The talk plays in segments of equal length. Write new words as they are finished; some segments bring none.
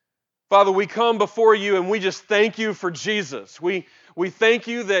Father, we come before you and we just thank you for Jesus. We thank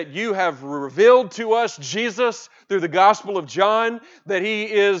you that you have revealed to us Jesus through the Gospel of John, that He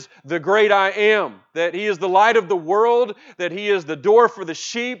is the great I am, that He is the light of the world, that He is the door for the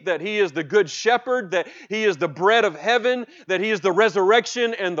sheep, that He is the good shepherd, that He is the bread of heaven, that He is the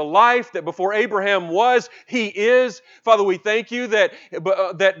resurrection and the life, that before Abraham was, He is. Father, we thank you that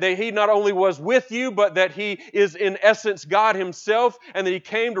He not only was with you, but that He is in essence God Himself, and that He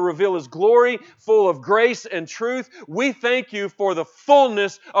came to reveal His glory, full of grace and truth. We thank you for the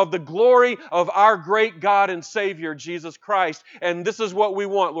fullness of the glory of our great God and Savior, Jesus Christ. And this is what we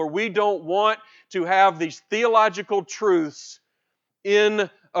want, Lord. We don't want to have these theological truths in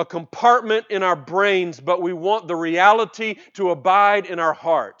a compartment in our brains, but we want the reality to abide in our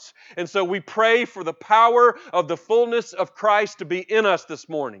hearts. And so we pray for the power of the fullness of Christ to be in us this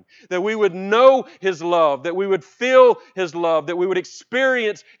morning, that we would know His love, that we would feel His love, that we would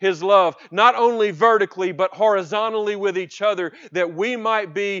experience His love, not only vertically, but horizontally with each other, that we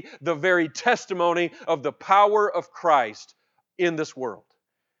might be the very testimony of the power of Christ in this world.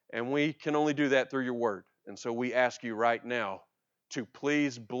 And we can only do that through your word. And so we ask you right now to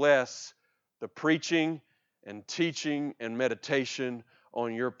please bless the preaching and teaching and meditation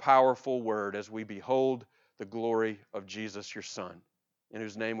on your powerful word as we behold the glory of Jesus, your Son, in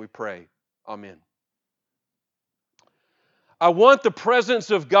whose name we pray. Amen. I want the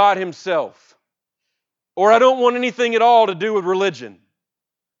presence of God Himself, or I don't want anything at all to do with religion.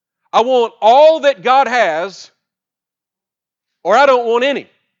 I want all that God has, or I don't want any.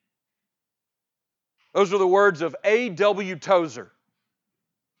 Those are the words of A.W. Tozer.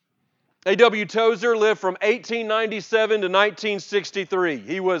 A.W. Tozer lived from 1897 to 1963.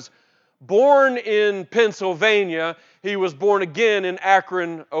 He was born in Pennsylvania. He was born again in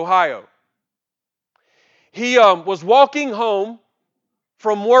Akron, Ohio. He was walking home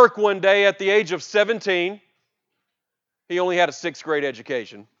from work one day at the age of 17. He only had a 6th grade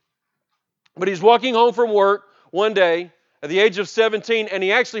education. But he's walking home from work one day at the age of 17, and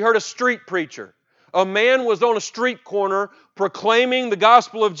he actually heard a street preacher. A man was on a street corner proclaiming the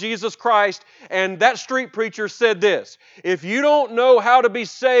gospel of Jesus Christ, and that street preacher said this: "If you don't know how to be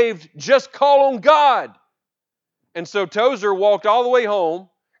saved, just call on God." And so Tozer walked all the way home,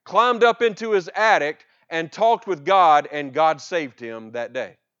 climbed up into his attic, and talked with God, and God saved him that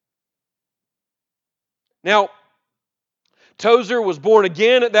day. Now, Tozer was born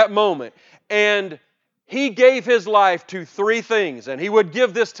again at that moment, and he gave his life to 3 things, and he would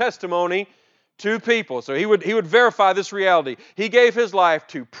give this testimony to people. So he would verify this reality. He gave his life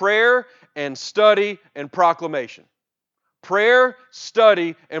to prayer and study and proclamation. Prayer,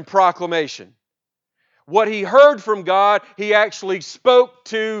 study, and proclamation. What he heard from God, he actually spoke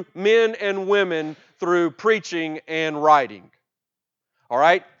to men and women through preaching and writing. All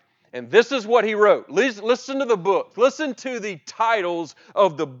right? And this is what he wrote. Listen to the book. Listen to the titles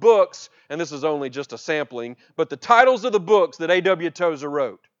of the books, and this is only just a sampling, but the titles of the books that A.W. Tozer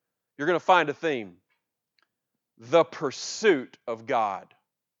wrote. You're going to find a theme. The Pursuit of God.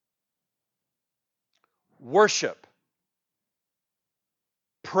 Worship.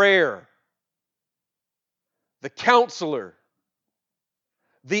 Prayer. The Counselor.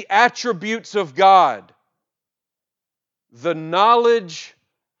 The Attributes of God. The Knowledge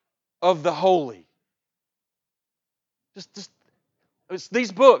of the Holy. It's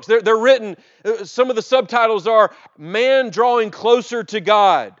these books. They're written, some of the subtitles are Man Drawing Closer to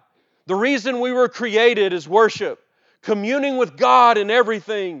God. The reason we were created is worship. Communing with God in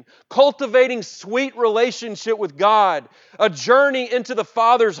everything. Cultivating sweet relationship with God. A journey into the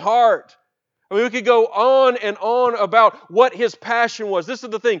Father's heart. I mean, we could go on and on about what his passion was. This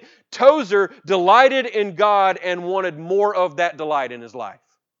is the thing. Tozer delighted in God and wanted more of that delight in his life.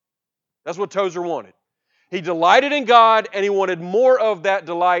 That's what Tozer wanted. He delighted in God and he wanted more of that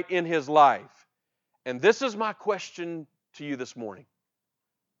delight in his life. And this is my question to you this morning.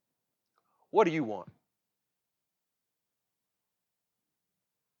 What do you want?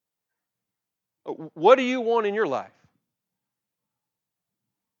 What do you want in your life?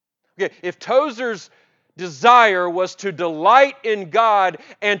 Okay, if Tozer's desire was to delight in God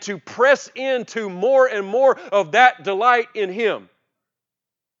and to press into more and more of that delight in Him,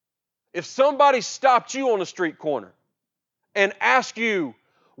 if somebody stopped you on a street corner and asked you,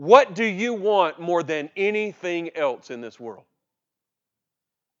 what do you want more than anything else in this world?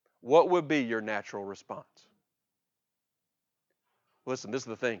 What would be your natural response? Listen, this is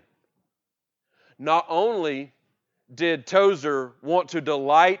the thing. Not only did Tozer want to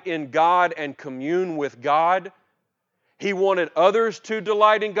delight in God and commune with God, he wanted others to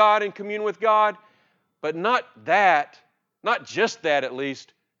delight in God and commune with God, but not just that at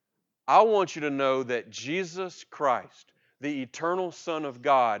least, I want you to know that Jesus Christ, the eternal Son of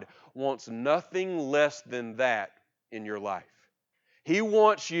God, wants nothing less than that in your life. He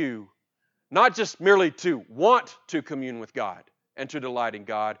wants you not just merely to want to commune with God and to delight in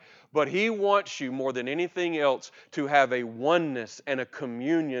God, but He wants you more than anything else to have a oneness and a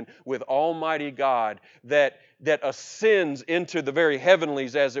communion with Almighty God that ascends into the very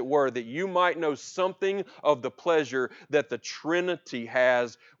heavenlies, as it were, that you might know something of the pleasure that the Trinity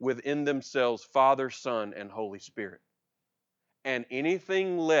has within themselves, Father, Son, and Holy Spirit. And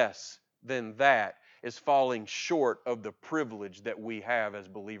anything less than that is falling short of the privilege that we have as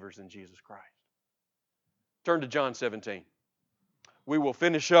believers in Jesus Christ. Turn to John 17. We will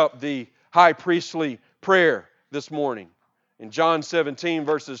finish up the high priestly prayer this morning in John 17,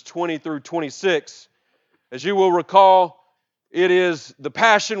 verses 20 through 26. As you will recall, it is the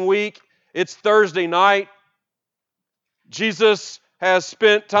Passion Week. It's Thursday night. Jesus has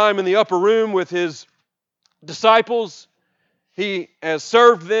spent time in the upper room with His disciples. He has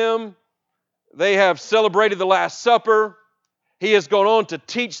served them. They have celebrated the Last Supper. He has gone on to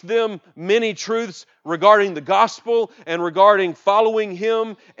teach them many truths regarding the gospel and regarding following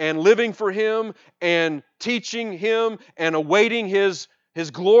Him and living for Him and teaching Him and awaiting His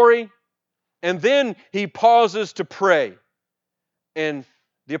glory. And then He pauses to pray. And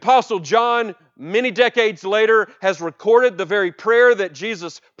the Apostle John, many decades later, has recorded the very prayer that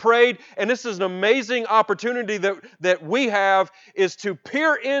Jesus prayed. And this is an amazing opportunity that we have, is to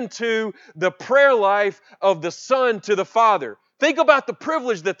peer into the prayer life of the Son to the Father. Think about the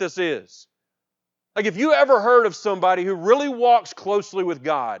privilege that this is. Like, if you ever heard of somebody who really walks closely with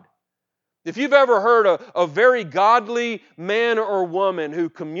God, if you've ever heard a very godly man or woman who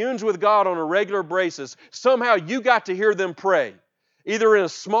communes with God on a regular basis, somehow you got to hear them pray. Either in a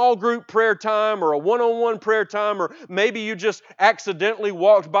small group prayer time or a one-on-one prayer time, or maybe you just accidentally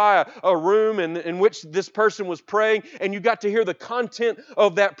walked by a room in which this person was praying and you got to hear the content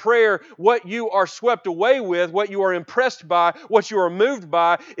of that prayer. What you are swept away with, what you are impressed by, what you are moved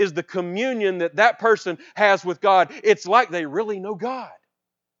by is the communion that person has with God. It's like they really know God.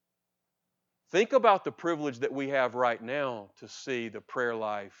 Think about the privilege that we have right now to see the prayer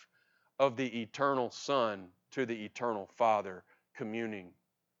life of the eternal Son to the eternal Father communing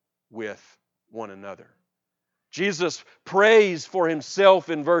with one another. Jesus prays for Himself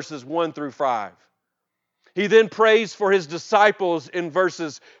in verses 1 through 5. He then prays for His disciples in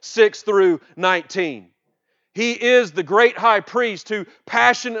verses 6 through 19. He is the great high priest who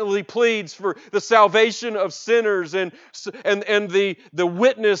passionately pleads for the salvation of sinners and the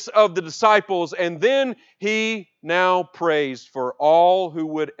witness of the disciples. And then He now prays for all who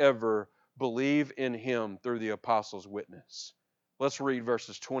would ever believe in Him through the apostles' witness. Let's read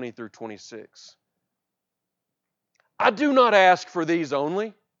verses 20 through 26. I do not ask for these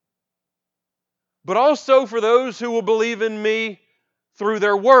only, but also for those who will believe in me through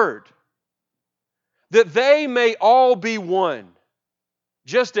their word, that they may all be one,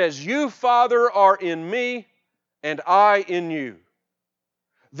 just as you, Father, are in me and I in you,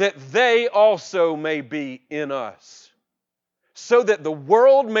 that they also may be in us, so that the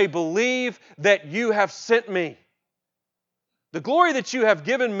world may believe that you have sent me. The glory that you have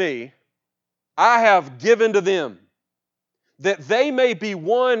given me, I have given to them, that they may be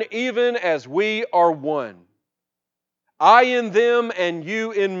one even as we are one. I in them and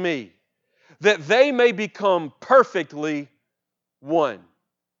you in me, that they may become perfectly one,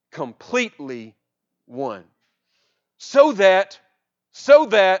 completely one, so that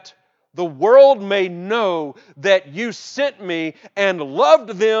the world may know that you sent me and loved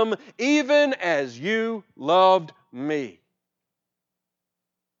them even as you loved me.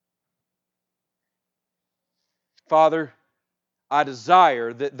 Father, I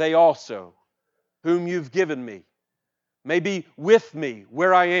desire that they also, whom you've given me, may be with me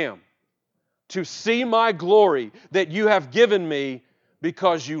where I am, to see my glory that you have given me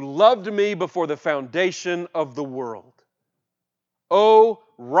because you loved me before the foundation of the world. O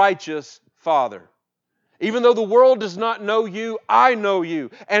righteous Father, even though the world does not know you, I know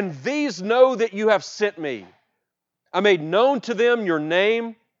you, and these know that you have sent me. I made known to them your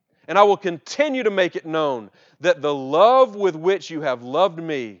name, and I will continue to make it known, that the love with which you have loved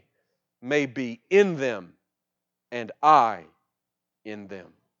me may be in them, and I in them.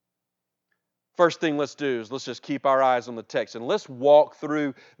 First thing let's do is let's just keep our eyes on the text, and let's walk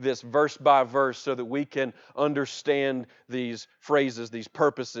through this verse by verse so that we can understand these phrases, these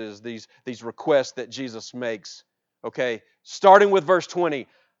purposes, these requests that Jesus makes. Okay, starting with verse 20.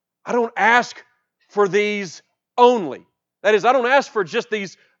 I don't ask for these only. That is, I don't ask for just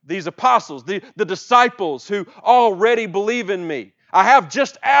these apostles, the disciples who already believe in me. I have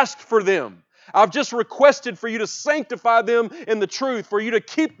just asked for them. I've just requested for you to sanctify them in the truth, for you to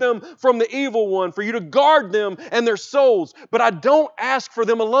keep them from the evil one, for you to guard them and their souls. But I don't ask for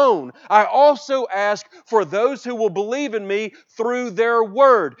them alone. I also ask for those who will believe in me through their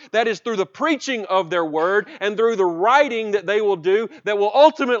word. That is, through the preaching of their word and through the writing that they will do that will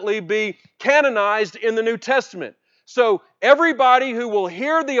ultimately be canonized in the New Testament. So everybody who will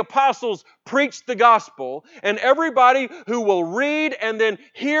hear the apostles preach the gospel, and everybody who will read and then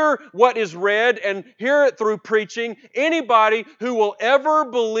hear what is read and hear it through preaching, anybody who will ever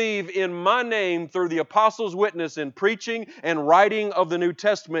believe in my name through the apostles' witness in preaching and writing of the New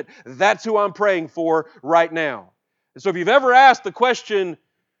Testament, that's who I'm praying for right now. And so if you've ever asked the question,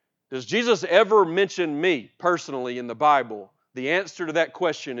 does Jesus ever mention me personally in the Bible? The answer to that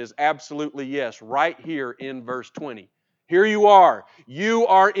question is absolutely yes, right here in verse 20. Here you are. You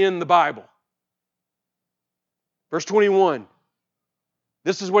are in the Bible. Verse 21.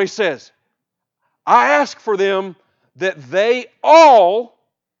 This is what he says. I ask for them that they all,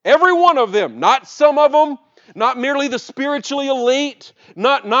 every one of them, not some of them, not merely the spiritually elite,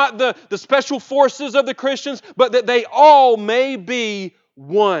 not the special forces of the Christians, but that they all may be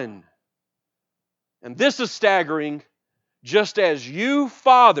one. And this is staggering. Just as you,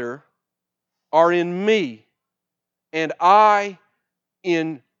 Father, are in me, and I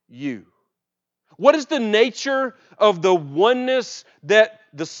in you. What is the nature of the oneness that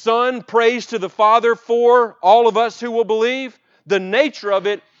the Son prays to the Father for all of us who will believe? The nature of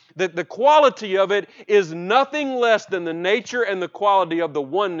it, the quality of it, is nothing less than the nature and the quality of the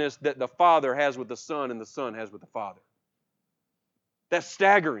oneness that the Father has with the Son and the Son has with the Father. That's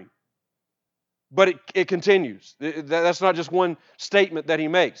staggering. But it continues. That's not just one statement that he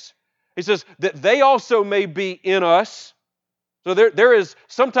makes. He says that they also may be in us. So there is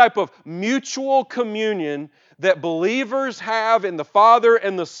some type of mutual communion that believers have in the Father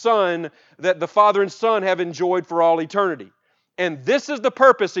and the Son that the Father and Son have enjoyed for all eternity. And this is the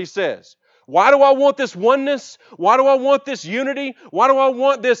purpose, he says. Why do I want this oneness? Why do I want this unity? Why do I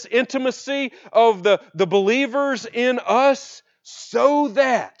want this intimacy of the believers in us? So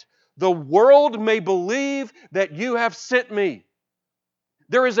that the world may believe that you have sent me.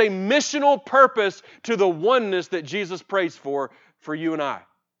 There is a missional purpose to the oneness that Jesus prays for you and I.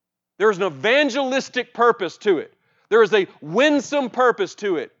 There is an evangelistic purpose to it. There is a winsome purpose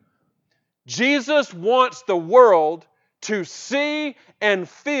to it. Jesus wants the world to see and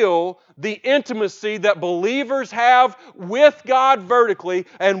feel the intimacy that believers have with God vertically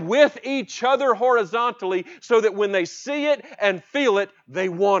and with each other horizontally, so that when they see it and feel it, they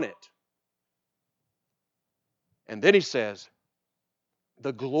want it. And then he says,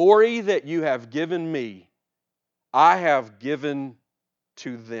 the glory that you have given me, I have given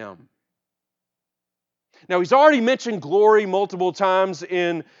to them. Now, he's already mentioned glory multiple times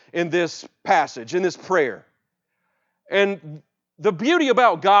in this passage, in this prayer. And the beauty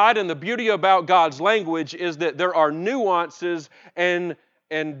about God and the beauty about God's language is that there are nuances and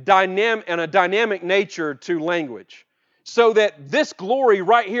a dynamic nature to language. So that this glory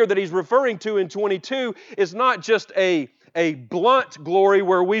right here that he's referring to in 22 is not just a blunt glory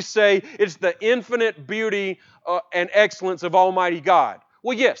where we say it's the infinite beauty and excellence of Almighty God.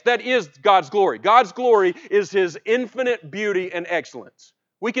 Well, yes, that is God's glory. God's glory is His infinite beauty and excellence.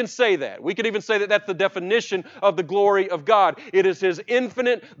 We can say that. We could even say that that's the definition of the glory of God. It is His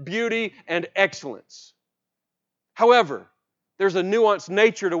infinite beauty and excellence. However, there's a nuanced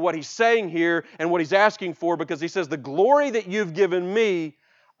nature to what he's saying here and what he's asking for, because he says, the glory that you've given me,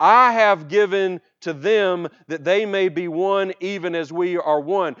 I have given to them that they may be one even as we are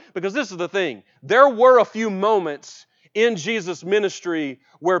one. Because this is the thing. There were a few moments in Jesus' ministry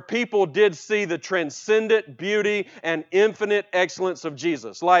where people did see the transcendent beauty and infinite excellence of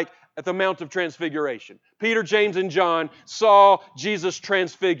Jesus, like at the Mount of Transfiguration. Peter, James, and John saw Jesus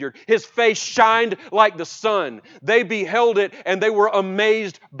transfigured. His face shined like the sun. They beheld it and they were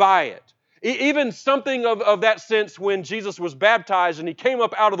amazed by it. Even something of that sense when Jesus was baptized and He came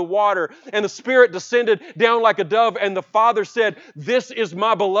up out of the water and the Spirit descended down like a dove and the Father said, "This is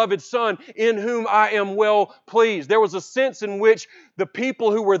my beloved Son in whom I am well pleased." There was a sense in which the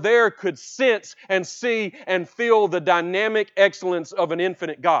people who were there could sense and see and feel the dynamic excellence of an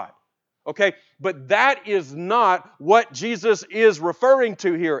infinite God. Okay? But that is not what Jesus is referring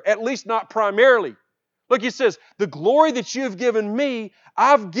to here, at least not primarily. Look, He says, the glory that you've given me,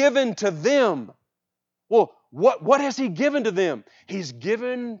 I've given to them. Well, what has He given to them? He's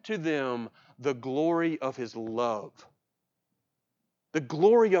given to them the glory of His love. The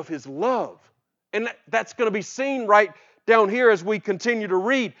glory of His love. And that's going to be seen right down here as we continue to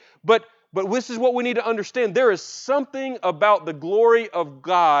read. But But this is what we need to understand. There is something about the glory of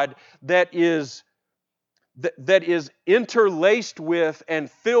God that is interlaced with and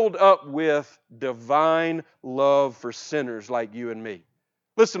filled up with divine love for sinners like you and me.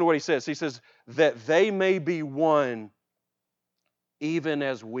 Listen to what he says. He says, that they may be one even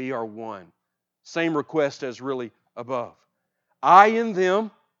as we are one. Same request as really above. I in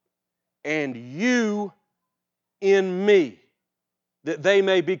them and you in me, that they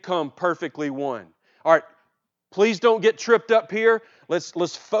may become perfectly one. All right, please don't get tripped up here.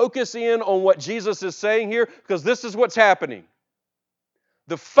 Let's focus in on what Jesus is saying here, because this is what's happening.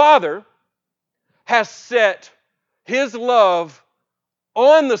 The Father has set His love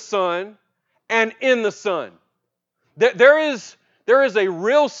on the Son and in the Son. There is a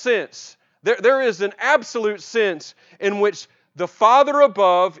real sense, there is an absolute sense in which the Father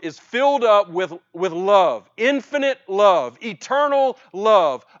above is filled up with love, infinite love, eternal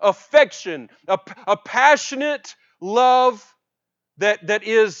love, affection, a passionate love that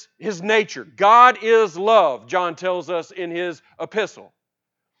is His nature. God is love, John tells us in his epistle.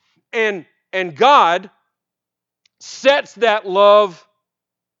 And God sets that love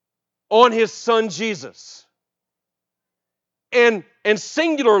on His Son Jesus. And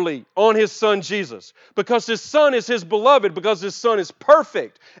singularly on His Son Jesus, because His Son is His beloved, because His Son is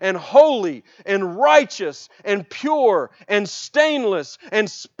perfect and holy and righteous and pure and stainless and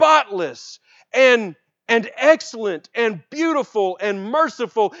spotless and excellent and beautiful and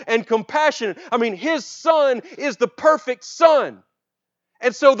merciful and compassionate. I mean, His Son is the perfect Son.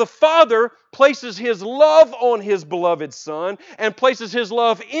 And so the Father places His love on His beloved Son and places His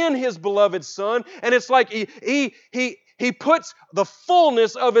love in His beloved Son, and it's like He puts the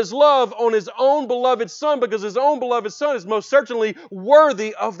fullness of His love on His own beloved Son, because His own beloved Son is most certainly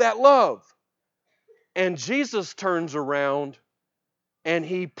worthy of that love. And Jesus turns around and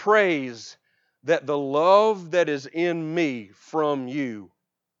He prays that the love that is in me from you,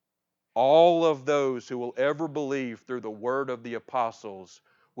 all of those who will ever believe through the word of the apostles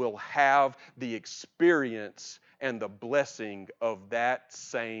will have the experience and the blessing of that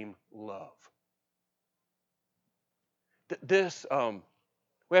same love.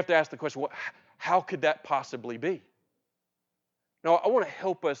 We have to ask the question, how could that possibly be? Now, I want to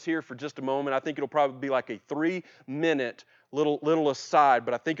help us here for just a moment. I think it'll probably be like a 3-minute little aside,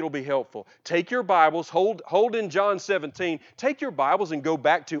 but I think it'll be helpful. Take your Bibles, hold in John 17. Take your Bibles and go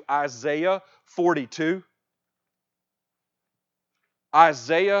back to Isaiah 42.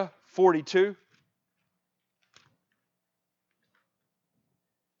 Isaiah 42.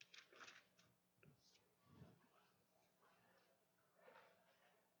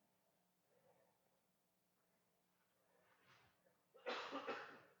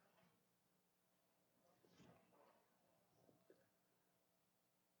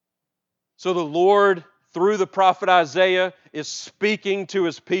 So the Lord, through the prophet Isaiah, is speaking to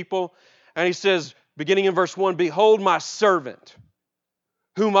His people. And He says, beginning in verse 1, "Behold my servant,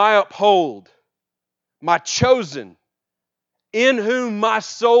 whom I uphold, my chosen, in whom my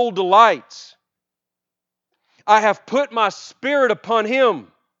soul delights. I have put my spirit upon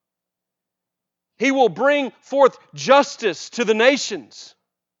him. He will bring forth justice to the nations.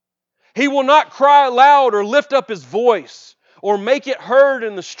 He will not cry aloud or lift up his voice or make it heard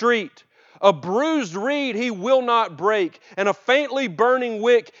in the street. A bruised reed He will not break, and a faintly burning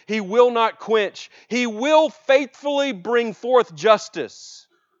wick He will not quench. He will faithfully bring forth justice.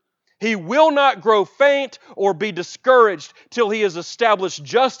 He will not grow faint or be discouraged till He has established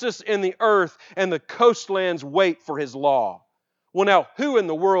justice in the earth, and the coastlands wait for His law." Well, now, who in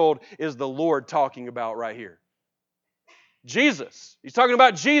the world is the Lord talking about right here? Jesus. He's talking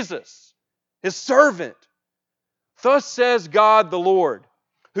about Jesus, His servant. "Thus says God the Lord,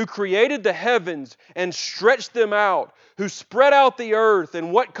 who created the heavens and stretched them out, who spread out the earth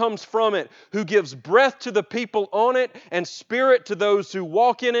and what comes from it, who gives breath to the people on it and spirit to those who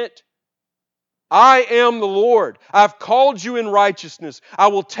walk in it. I am the Lord. I've called you in righteousness. I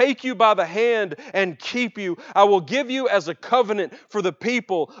will take you by the hand and keep you. I will give you as a covenant for the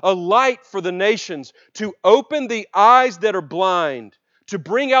people, a light for the nations, to open the eyes that are blind, to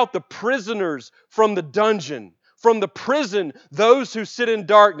bring out the prisoners from the dungeon, from the prison those who sit in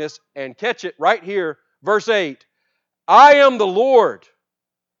darkness." And catch it right here, verse 8. "I am the Lord.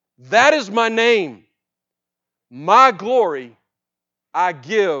 That is my name. My glory I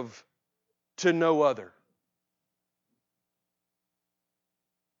give to no other."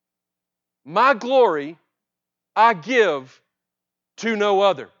 My glory I give to no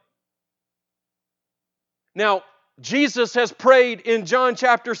other. Now, Jesus has prayed in John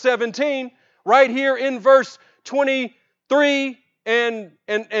chapter 17, right here in verse 23,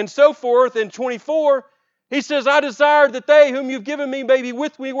 and so forth. In 24, he says, I desire that they whom you've given me may be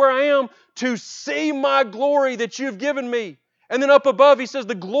with me where I am to see my glory that you've given me. And then up above, he says,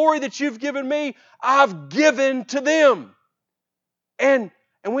 the glory that you've given me, I've given to them. And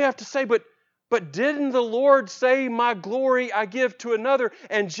we have to say, but didn't the Lord say, my glory I give to another?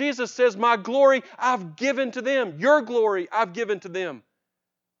 And Jesus says, my glory I've given to them. Your glory I've given to them.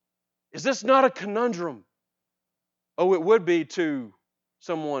 Is this not a conundrum? Oh, it would be to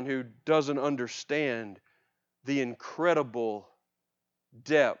someone who doesn't understand the incredible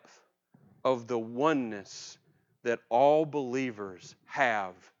depth of the oneness that all believers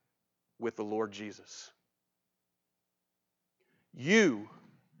have with the Lord Jesus. You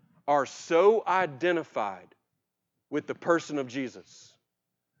are so identified with the person of Jesus.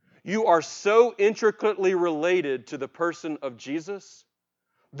 You are so intricately related to the person of Jesus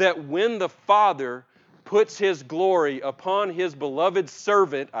that when the Father puts His glory upon His beloved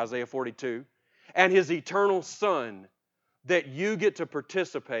servant, Isaiah 42, and His eternal Son, that you get to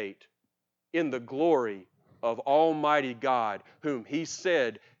participate in the glory of Almighty God, whom He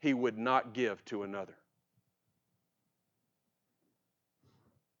said He would not give to another.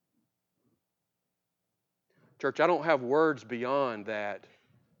 Church, I don't have words beyond that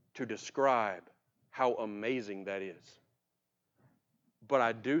to describe how amazing that is. But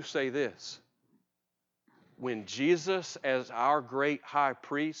I do say this. When Jesus, as our great high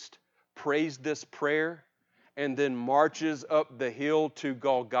priest, prays this prayer and then marches up the hill to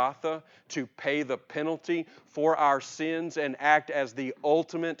Golgotha to pay the penalty for our sins and act as the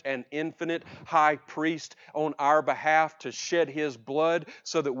ultimate and infinite high priest on our behalf to shed His blood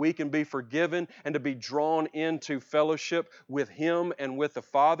so that we can be forgiven and to be drawn into fellowship with Him and with the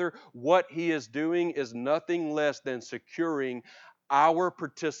Father, what He is doing is nothing less than securing our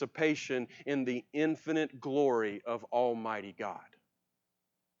participation in the infinite glory of Almighty God.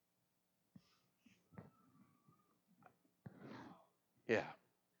 Yeah.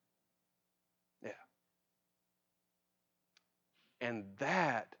 And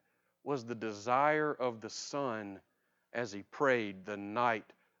that was the desire of the Son as He prayed the night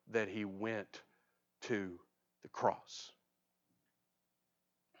that He went to the cross.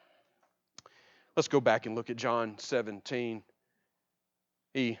 Let's go back and look at John 17.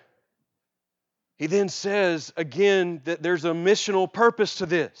 He then says again that there's a missional purpose to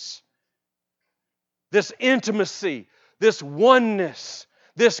this. This intimacy, this oneness,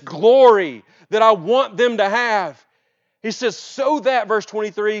 this glory that I want them to have. He says, so that, verse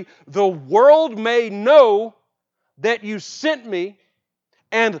 23, the world may know that you sent me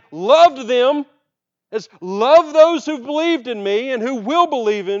and loved them, as love those who believed in me and who will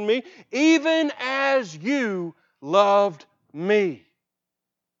believe in me, even as you loved me.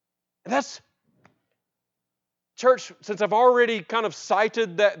 And that's, church, since I've already kind of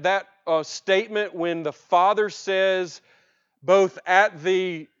cited that statement when the Father says, both at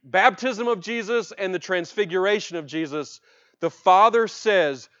the baptism of Jesus and the transfiguration of Jesus, the Father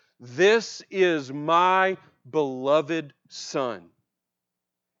says, this is my beloved Son,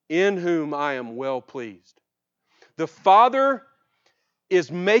 in whom I am well pleased. The Father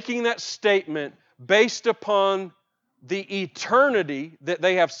is making that statement based upon the eternity that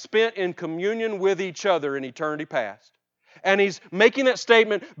they have spent in communion with each other in eternity past. And He's making that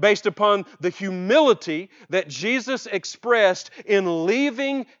statement based upon the humility that Jesus expressed in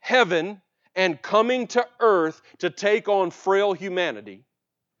leaving heaven and coming to earth to take on frail humanity.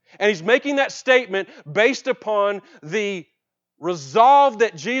 And He's making that statement based upon the resolve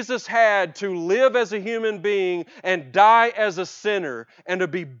that Jesus had to live as a human being and die as a sinner and to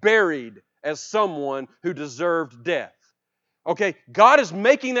be buried as someone who deserved death. Okay, God is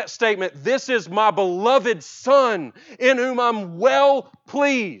making that statement, this is my beloved Son, in whom I'm well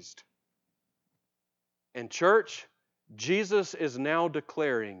pleased. And church, Jesus is now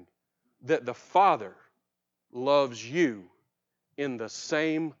declaring that the Father loves you in the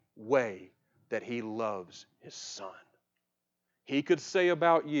same way that He loves His Son. He could say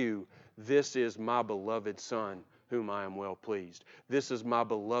about you, this is my beloved Son, whom I am well pleased. This is my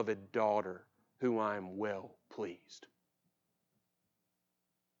beloved daughter, whom I am well pleased.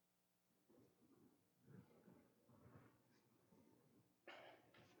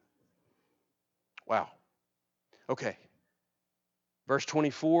 Wow. Okay. Verse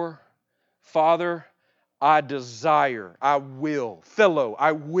 24, Father, I desire, I will, Philo,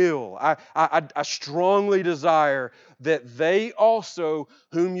 I will, I strongly desire that they also,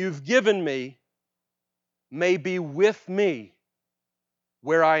 whom you've given me, may be with me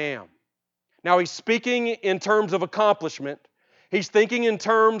where I am. Now He's speaking in terms of accomplishment. He's thinking in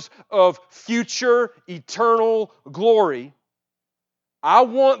terms of future eternal glory. I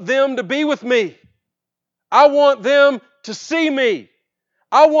want them to be with me. I want them to see me.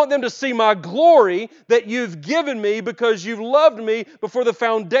 I want them to see my glory that you've given me because you've loved me before the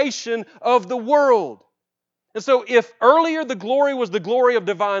foundation of the world. And so if earlier the glory was the glory of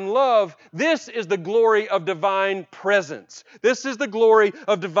divine love, this is the glory of divine presence. This is the glory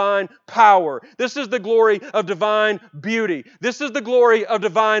of divine power. This is the glory of divine beauty. This is the glory of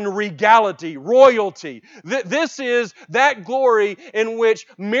divine regality, royalty. This is that glory in which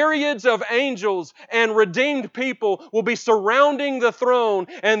myriads of angels and redeemed people will be surrounding the throne,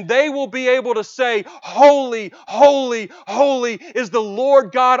 and they will be able to say, "Holy, holy, holy is the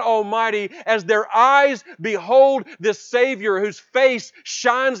Lord God Almighty," as their eyes behold this Savior whose face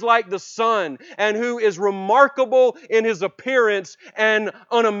shines like the sun and who is remarkable in His appearance and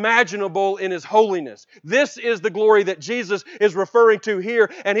unimaginable in His holiness. This is the glory that Jesus is referring to here,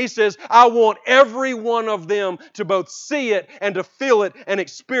 and He says, I want every one of them to both see it and to feel it and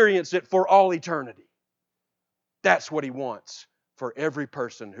experience it for all eternity. That's what He wants for every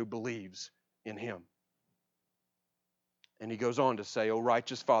person who believes in Him. And He goes on to say, O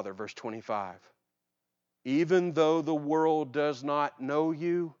righteous Father, verse 25, even though the world does not know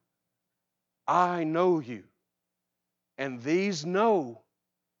you, I know you. And these know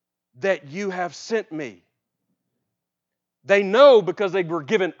that you have sent me. They know because they were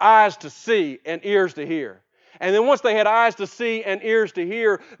given eyes to see and ears to hear. And then once they had eyes to see and ears to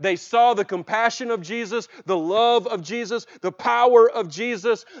hear, they saw the compassion of Jesus, the love of Jesus, the power of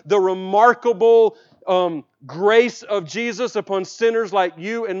Jesus, the remarkable grace of Jesus upon sinners like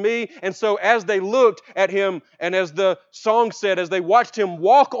you and me. And so as they looked at Him, and as the song said, as they watched Him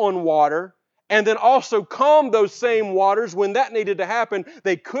walk on water, and then also calm those same waters when that needed to happen,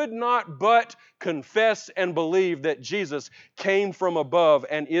 they could not but confess and believe that Jesus came from above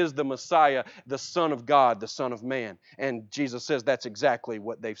and is the Messiah, the Son of God, the Son of Man. And Jesus says that's exactly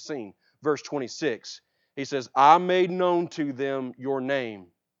what they've seen. Verse 26, He says, I made known to them your name.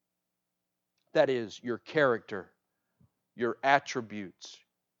 That is, your character, your attributes.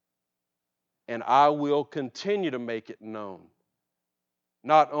 And I will continue to make it known.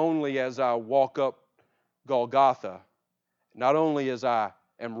 Not only as I walk up Golgotha, not only as I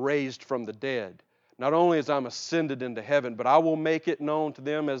am raised from the dead, not only as I'm ascended into heaven, but I will make it known to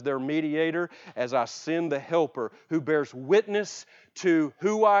them as their mediator, as I send the Helper who bears witness to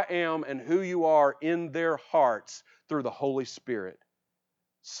who I am and who you are in their hearts through the Holy Spirit,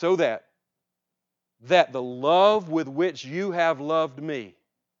 so that the love with which you have loved me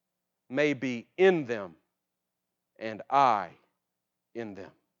may be in them and I in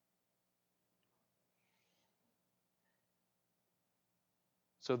them.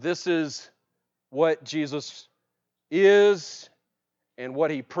 So this is what Jesus is and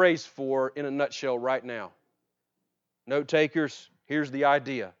what He prays for in a nutshell right now. Note takers, here's the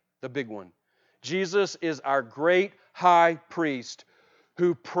idea, the big one. Jesus is our great high priest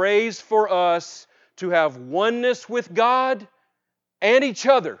who prays for us to have oneness with God and each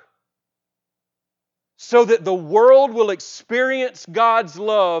other, so that the world will experience God's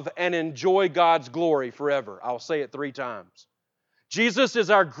love and enjoy God's glory forever. I'll say it 3 times. Jesus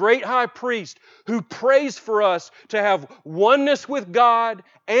is our great high priest who prays for us to have oneness with God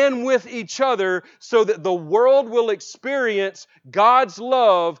and with each other so that the world will experience God's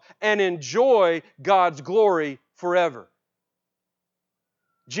love and enjoy God's glory forever.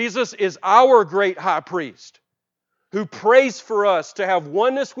 Jesus is our great high priest who prays for us to have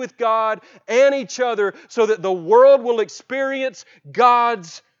oneness with God and each other so that the world will experience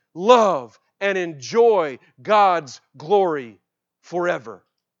God's love and enjoy God's glory forever.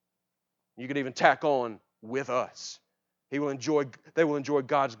 You could even tack on with us. They will enjoy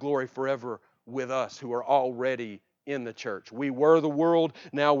God's glory forever with us who are already in the church. We were the world,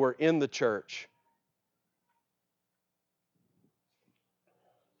 now we're in the church.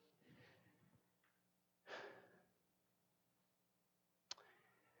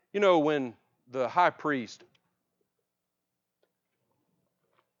 You know, when the high priest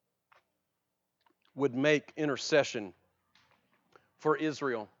would make intercession for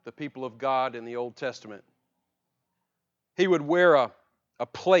Israel, the people of God in the Old Testament, he would wear a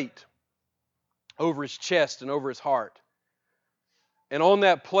plate over his chest and over his heart. And on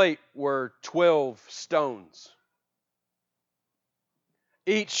that plate were 12 stones,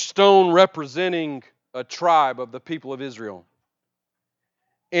 each stone representing a tribe of the people of Israel.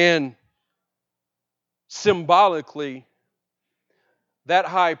 And symbolically, that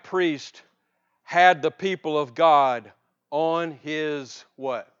high priest had the people of God on his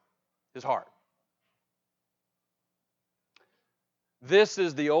what? His heart. This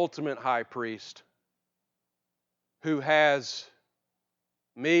is the ultimate high priest who has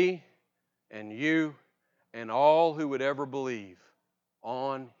me and you and all who would ever believe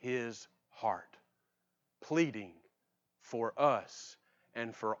on His heart, pleading for us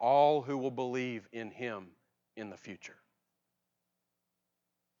and for all who will believe in Him in the future.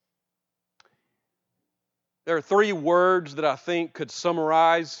 There are 3 words that I think could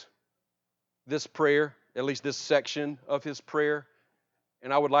summarize this prayer, at least this section of his prayer,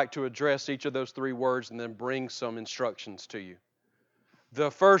 and I would like to address each of those 3 words and then bring some instructions to you. The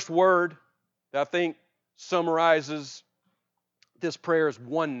first word that I think summarizes this prayer is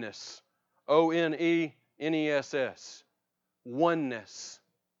oneness. O-N-E-N-E-S-S. Oneness.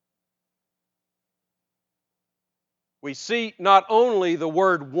 We see not only the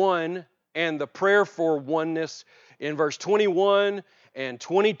word one and the prayer for oneness in verse 21 and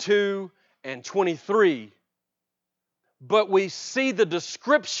 22 and 23, but we see the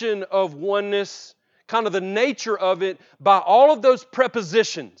description of oneness, kind of the nature of it, by all of those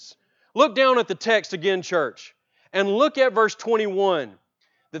prepositions. Look down at the text again, church, and look at verse 21.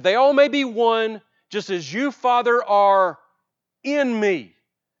 That they all may be one, just as you, Father, are in me,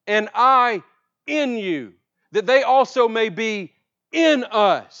 and I in you, that they also may be in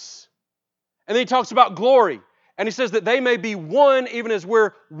us. And then he talks about glory, and he says that they may be one even as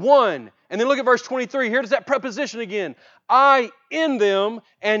we're one. And then look at verse 23. Here's that preposition again. I in them,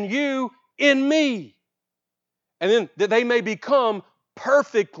 and you in me. And then that they may become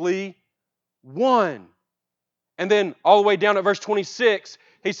perfectly one. And then all the way down at verse 26,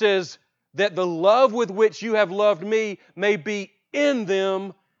 he says that the love with which you have loved me may be in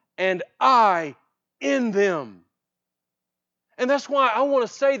them and I in them. And that's why I want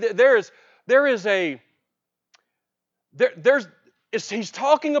to say that he's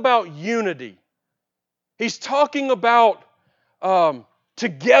talking about unity. He's talking about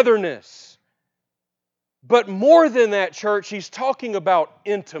togetherness. But more than that, church, he's talking about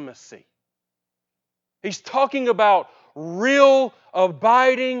intimacy. He's talking about real,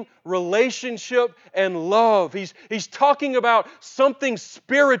 abiding relationship and love. He's talking about something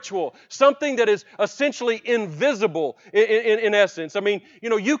spiritual, something that is essentially invisible in essence. I mean,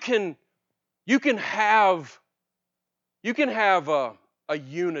 you can have a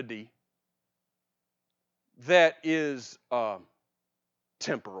unity that is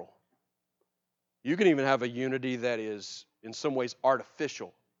temporal. You can even have a unity that is in some ways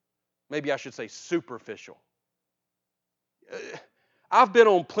artificial. Maybe I should say superficial. I've been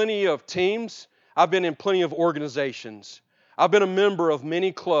on plenty of teams. I've been in plenty of organizations. I've been a member of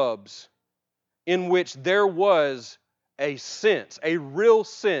many clubs in which there was a real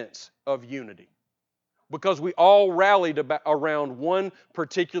sense of unity. Because we all rallied around one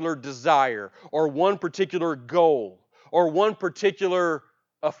particular desire or one particular goal or one particular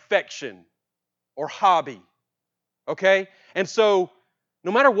affection or hobby. Okay? And so,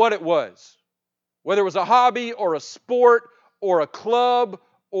 no matter what it was, whether it was a hobby or a sport or a club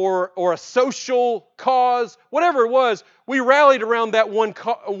or a social cause, whatever it was, we rallied around that one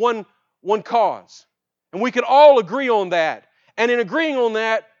cause. And we could all agree on that. And in agreeing on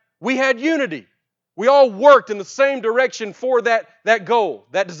that, we had unity. We all worked in the same direction for that goal,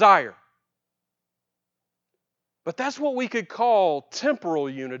 that desire. But that's what we could call temporal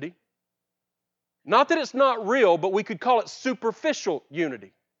unity. Not that it's not real, but we could call it superficial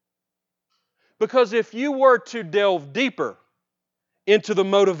unity. Because if you were to delve deeper into the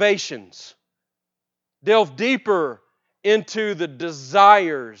motivations, delve deeper into the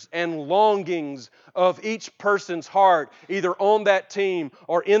desires and longings of each person's heart, either on that team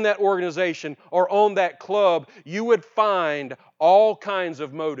or in that organization or on that club, you would find all kinds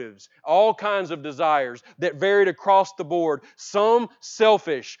of motives, all kinds of desires that varied across the board. Some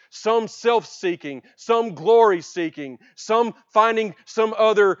selfish, some self-seeking, some glory-seeking, some finding some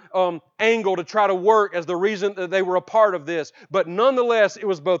other angle to try to work as the reason that they were a part of this. But nonetheless, it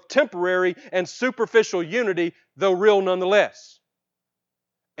was both temporary and superficial unity, though real nonetheless.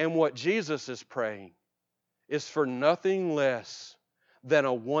 And what Jesus is praying is for nothing less than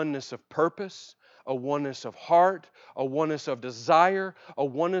a oneness of purpose, a oneness of heart, a oneness of desire, a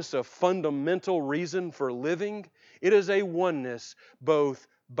oneness of fundamental reason for living. It is a oneness both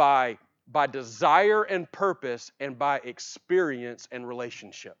by desire and purpose and by experience and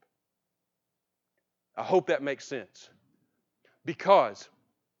relationship. I hope that makes sense. Because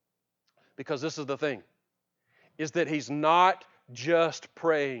this is the thing, is that he's not just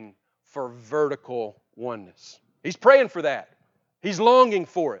praying for vertical oneness. He's praying for that. He's longing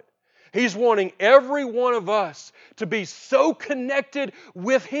for it. He's wanting every one of us to be so connected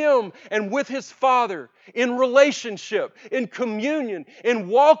with Him and with His Father in relationship, in communion, in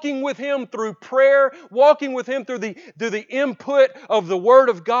walking with Him through prayer, walking with Him through the input of the Word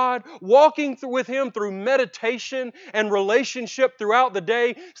of God, walking with Him through meditation and relationship throughout the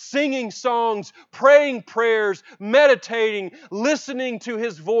day, singing songs, praying prayers, meditating, listening to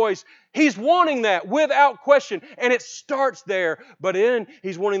His voice. He's wanting that without question, and it starts there. But then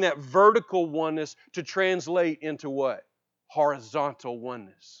He's wanting that vertical oneness to translate into what? Horizontal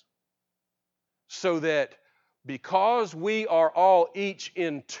oneness. So that because we are all each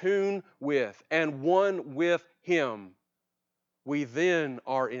in tune with and one with Him, we then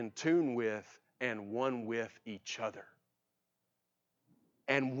are in tune with and one with each other.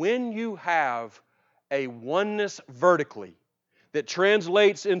 And when you have a oneness vertically, that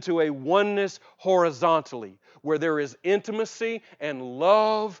translates into a oneness horizontally, where there is intimacy and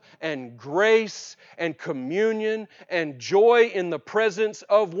love and grace and communion and joy in the presence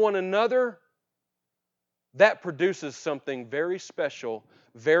of one another, that produces something very special,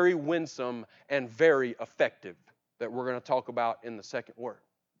 very winsome, and very effective that we're going to talk about in the second word.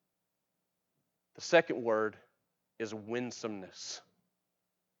 The second word is winsomeness.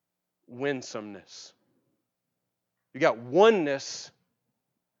 Winsomeness. You got oneness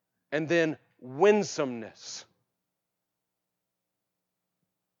and then winsomeness.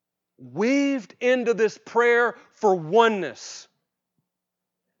 Weaved into this prayer for oneness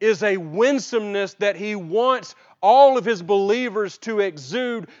is a winsomeness that He wants all of His believers to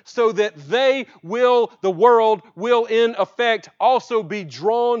exude so that the world will in effect also be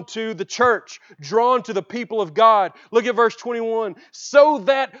drawn to the church, drawn to the people of God. Look at verse 21. So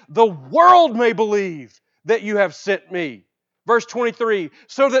that the world may believe that you have sent me. Verse 23,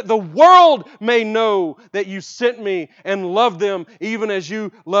 so that the world may know that you sent me and loved them even as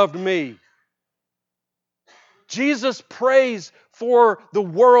you loved me. Jesus prays for the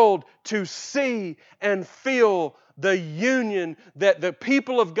world to see and feel the union that the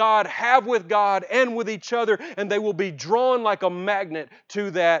people of God have with God and with each other, and they will be drawn like a magnet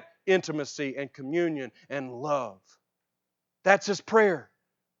to that intimacy and communion and love. That's His prayer.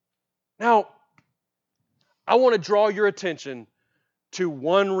 Now, I want to draw your attention to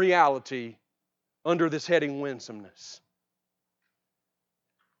one reality under this heading, winsomeness.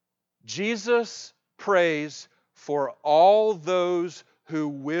 Jesus prays for all those who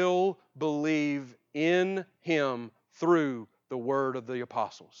will believe in Him through the word of the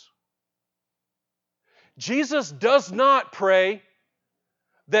apostles. Jesus does not pray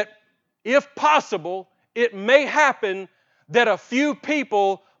that, if possible, it may happen that a few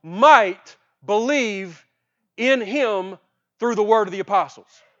people might believe in Him through the word of the apostles.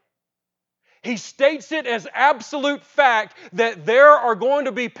 He states it as absolute fact that there are going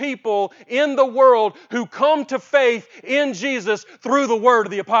to be people in the world who come to faith in Jesus through the word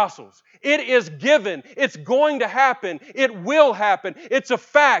of the apostles. It is given. It's going to happen. It will happen. It's a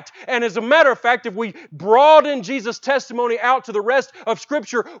fact. And as a matter of fact, if we broaden Jesus' testimony out to the rest of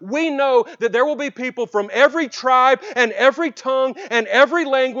Scripture, we know that there will be people from every tribe and every tongue and every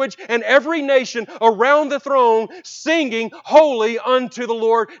language and every nation around the throne singing holy unto the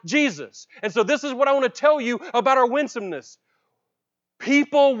Lord Jesus. And so this is what I want to tell you about our winsomeness.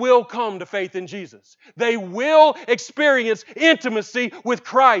 People will come to faith in Jesus. They will experience intimacy with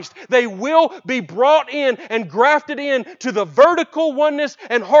Christ. They will be brought in and grafted in to the vertical oneness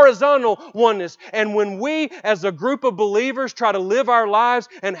and horizontal oneness. And when we, as a group of believers, try to live our lives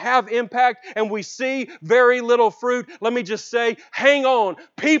and have impact and we see very little fruit, let me just say, hang on.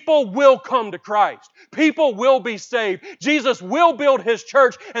 People will come to Christ. People will be saved. Jesus will build His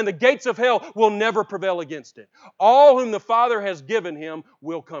church and the gates of hell will never prevail against it. All whom the Father has given Him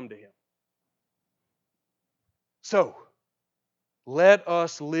will come to Him. So, let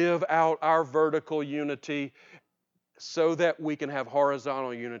us live out our vertical unity so that we can have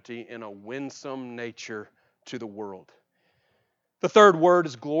horizontal unity in a winsome nature to the world. The third word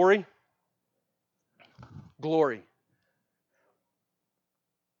is glory. Glory.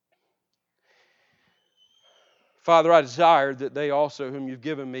 Father, I desire that they also whom You've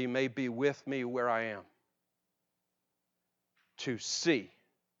given me may be with me where I am, to see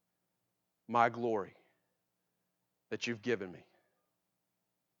my glory that You've given me.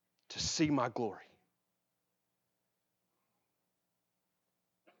 To see my glory.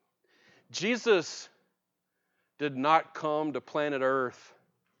 Jesus did not come to planet Earth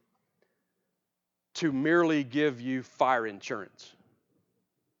to merely give you fire insurance.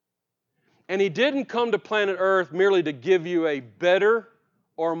 And He didn't come to planet Earth merely to give you a better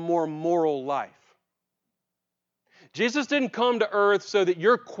or more moral life. Jesus didn't come to earth so that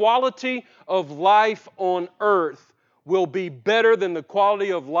your quality of life on earth will be better than the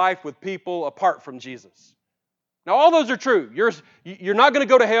quality of life with people apart from Jesus. Now, all those are true. You're not going to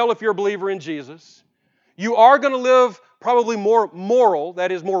go to hell if you're a believer in Jesus. You are going to live probably more moral,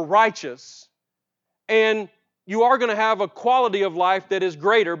 that is, more righteous. And you are going to have a quality of life that is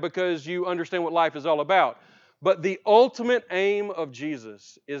greater because you understand what life is all about. But the ultimate aim of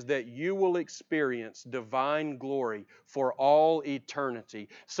Jesus is that you will experience divine glory for all eternity,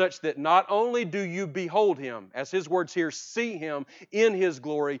 such that not only do you behold Him, as His words here, see Him in His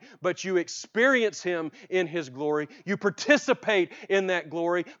glory, but you experience Him in His glory. You participate in that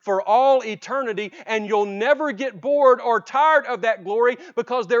glory for all eternity, and you'll never get bored or tired of that glory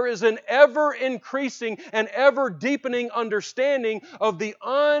because there is an ever-increasing and ever-deepening understanding of the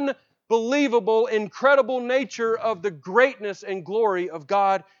unbelievable, incredible nature of the greatness and glory of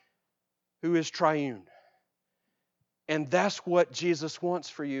God who is triune. And that's what Jesus wants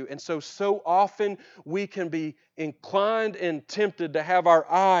for you. And so often we can be inclined and tempted to have our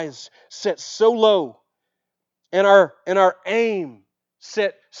eyes set so low and our aim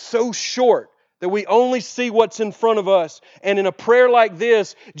set so short that we only see what's in front of us. And in a prayer like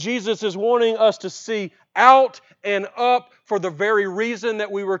this, Jesus is wanting us to see out and up for the very reason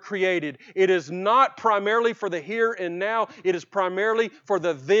that we were created. It is not primarily for the here and now. It is primarily for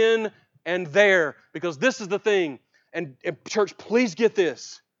the then and there. Because this is the thing. And church, please get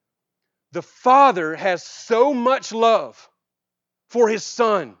this. The Father has so much love for His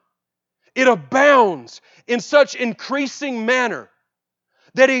Son. It abounds in such increasing manner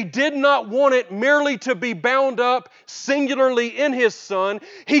that He did not want it merely to be bound up singularly in His Son.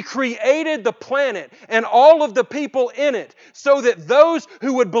 He created the planet and all of the people in it so that those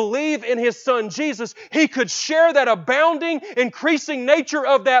who would believe in His Son Jesus, He could share that abounding, increasing nature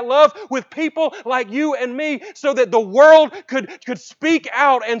of that love with people like you and me so that the world could speak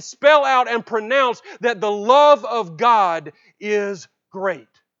out and spell out and pronounce that the love of God is great.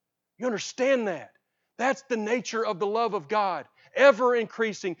 You understand that? That's the nature of the love of God. Ever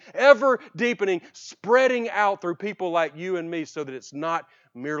increasing, ever deepening, spreading out through people like you and me so that it's not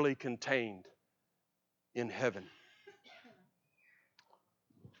merely contained in heaven.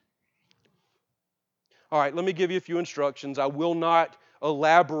 All right, let me give you a few instructions. I will not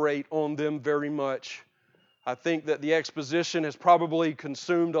elaborate on them very much. I think that the exposition has probably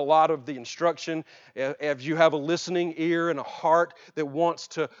consumed a lot of the instruction. If you have a listening ear and a heart that wants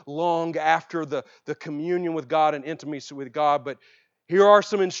to long after the communion with God and intimacy with God, but here are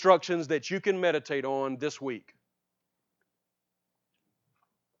some instructions that you can meditate on this week.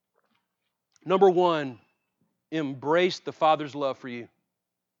 Number one, embrace the Father's love for you.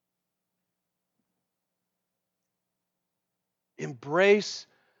 Embrace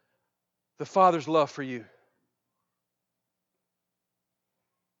the Father's love for you.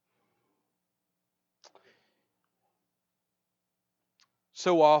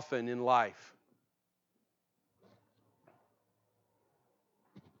 So often in life,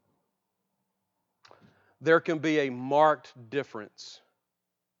 there can be a marked difference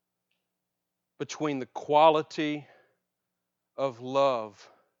between the quality of love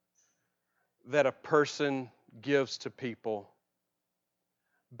that a person gives to people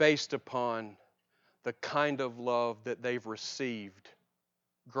based upon the kind of love that they've received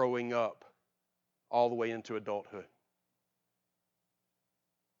growing up all the way into adulthood.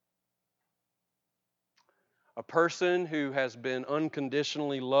 A person who has been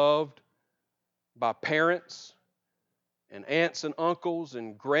unconditionally loved by parents and aunts and uncles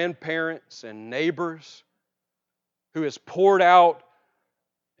and grandparents and neighbors, who has been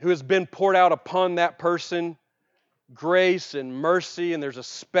poured out upon that person grace and mercy, and there's a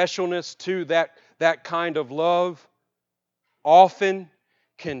specialness to that kind of love, often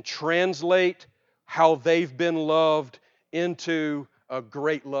can translate how they've been loved into a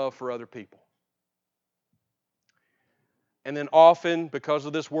great love for other people. And then often, because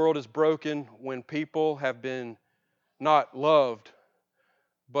of this world is broken, when people have been not loved,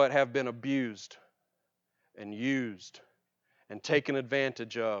 but have been abused and used and taken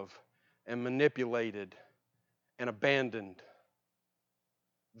advantage of and manipulated and abandoned,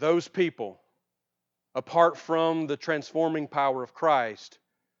 those people, apart from the transforming power of Christ,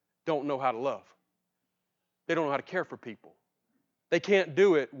 don't know how to love. They don't know how to care for people. They can't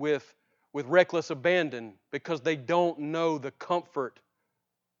do it with reckless abandon because they don't know the comfort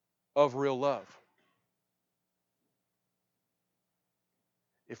of real love.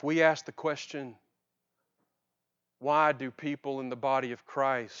 If we ask the question, why do people in the body of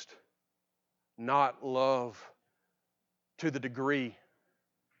Christ not love to the degree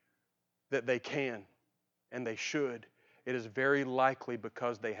that they can and they should, it is very likely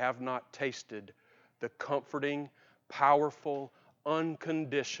because they have not tasted the comforting, powerful,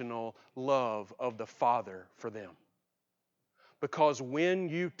 unconditional love of the Father for them. Because when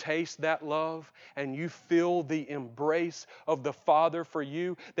you taste that love and you feel the embrace of the Father for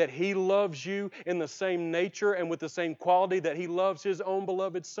you, that He loves you in the same nature and with the same quality that He loves His own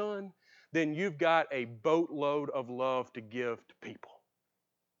beloved Son, then you've got a boatload of love to give to people.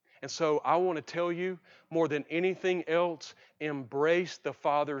 And so I want to tell you, more than anything else, embrace the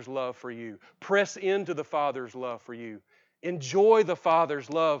Father's love for you. Press into the Father's love for you. Enjoy the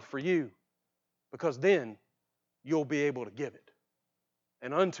Father's love for you, because then you'll be able to give it.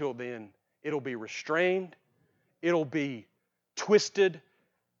 And until then, it'll be restrained, it'll be twisted,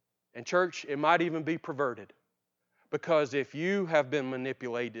 and church, it might even be perverted. Because if you have been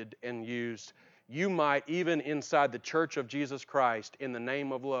manipulated and used, you might, even inside the church of Jesus Christ, in the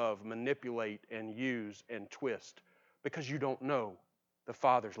name of love, manipulate and use and twist because you don't know the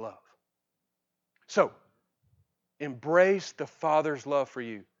Father's love. So, embrace the Father's love for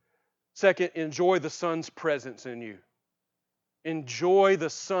you. Second, enjoy the Son's presence in you. Enjoy the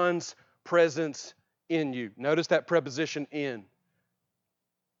Son's presence in you. Notice that preposition in.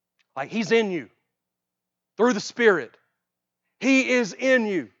 Like He's in you through the Spirit. He is in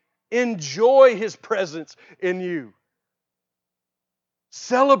you. Enjoy His presence in you.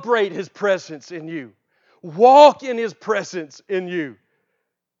 Celebrate His presence in you. Walk in His presence in you.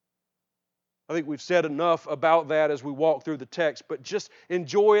 I think we've said enough about that as we walk through the text, but just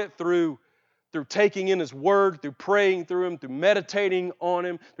enjoy it through taking in His Word, through praying through Him, through meditating on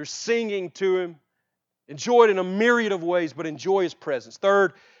Him, through singing to Him. Enjoy it in a myriad of ways, but enjoy His presence.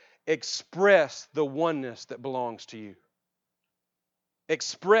 Third, express the oneness that belongs to you.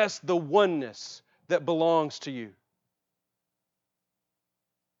 Express the oneness that belongs to you.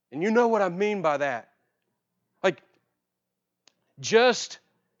 And you know what I mean by that. Like, just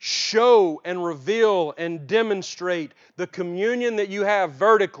show and reveal and demonstrate the communion that you have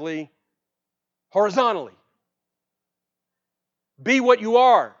vertically, horizontally. Be what you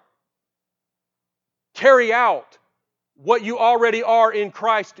are. Carry out what you already are in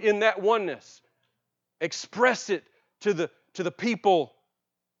Christ in that oneness. Express it to the people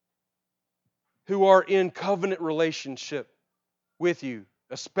who are in covenant relationship with you,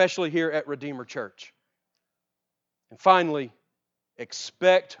 especially here at Redeemer Church. And finally,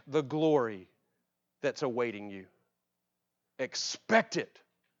 expect the glory that's awaiting you. Expect it.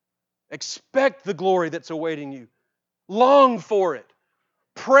 Expect the glory that's awaiting you. Long for it.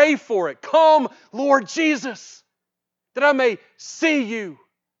 Pray for it. Come, Lord Jesus, that I may see you,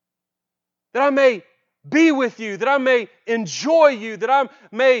 that I may be with you, that I may enjoy you, that I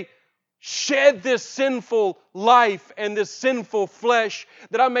may shed this sinful life and this sinful flesh,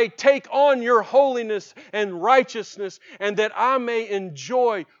 that I may take on your holiness and righteousness, and that I may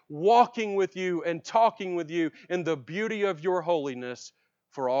enjoy walking with you and talking with you in the beauty of your holiness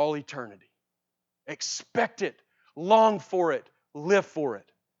for all eternity. Expect it, long for it, live for it.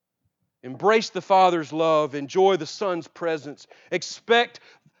 Embrace the Father's love, enjoy the Son's presence, express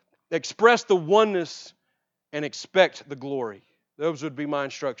the oneness, and expect the glory. Those would be my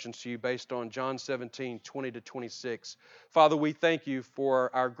instructions to you based on John 17, 20 to 26. Father, we thank you for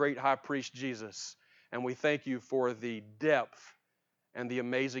our great high priest Jesus, and we thank you for the depth and the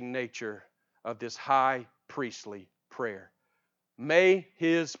amazing nature of this high priestly prayer. May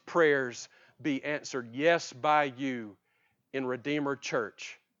His prayers be answered yes by you in Redeemer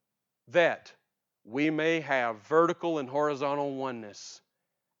Church, that we may have vertical and horizontal oneness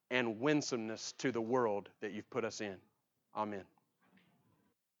and winsomeness to the world that you've put us in. Amen.